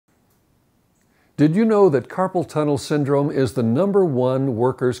Did you know that carpal tunnel syndrome is the #1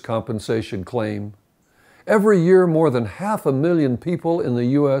 workers' compensation claim? Every year, more than 500,000 people in the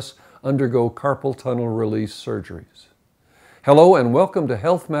U.S. undergo carpal tunnel release surgeries. Hello and welcome to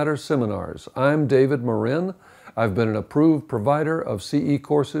Health Matters Seminars. I'm David Morin. I've been an approved provider of CE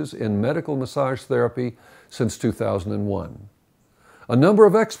courses in medical massage therapy since 2001. A number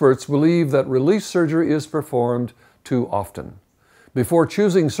of experts believe that release surgery is performed too often. Before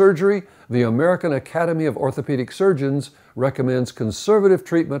choosing surgery, the American Academy of Orthopedic Surgeons recommends conservative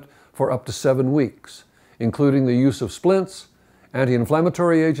treatment for up to 7 weeks, including the use of splints,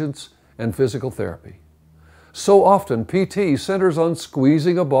 anti-inflammatory agents, and physical therapy. So often, PT centers on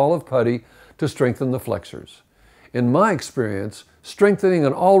squeezing a ball of putty to strengthen the flexors. In my experience, strengthening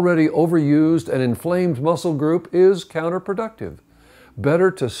an already overused and inflamed muscle group is counterproductive.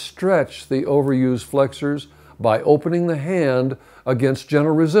 Better to stretch the overused flexors by opening the hand against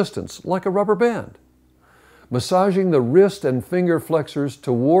gentle resistance, like a rubber band. Massaging the wrist and finger flexors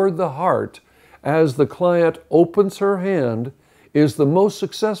toward the heart as the client opens her hand is the most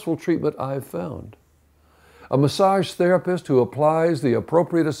successful treatment I've found. A massage therapist who applies the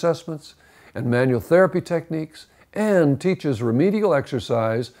appropriate assessments and manual therapy techniques and teaches remedial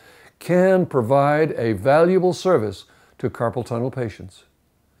exercise can provide a valuable service to carpal tunnel patients.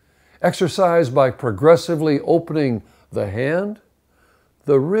 Exercise by progressively opening the hand,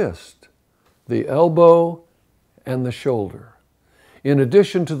 the wrist, the elbow, and the shoulder. In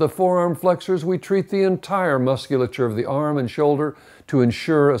addition to the forearm flexors, we treat the entire musculature of the arm and shoulder to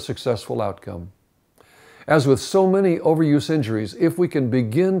ensure a successful outcome. As with so many overuse injuries, if we can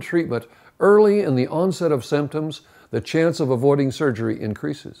begin treatment early in the onset of symptoms, the chance of avoiding surgery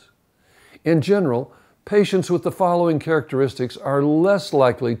increases. In general, patients with the following characteristics are less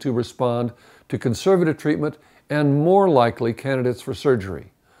likely to respond to conservative treatment and more likely candidates for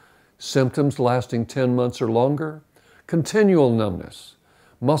surgery. Symptoms lasting 10 months or longer, continual numbness,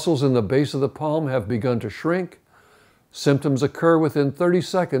 muscles in the base of the palm have begun to shrink, symptoms occur within 30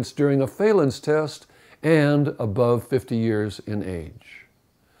 seconds during a Phelan's test, and above 50 years in age.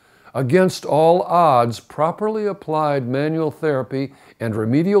 Against all odds, properly applied manual therapy and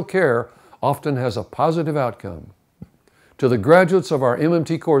remedial care often has a positive outcome. To the graduates of our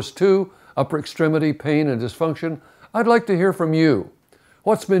MMT Course 2, Upper Extremity Pain and Dysfunction, I'd like to hear from you.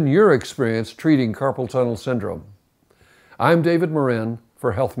 What's been your experience treating carpal tunnel syndrome? I'm David Morin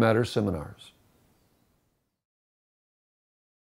for Health Matters Seminars.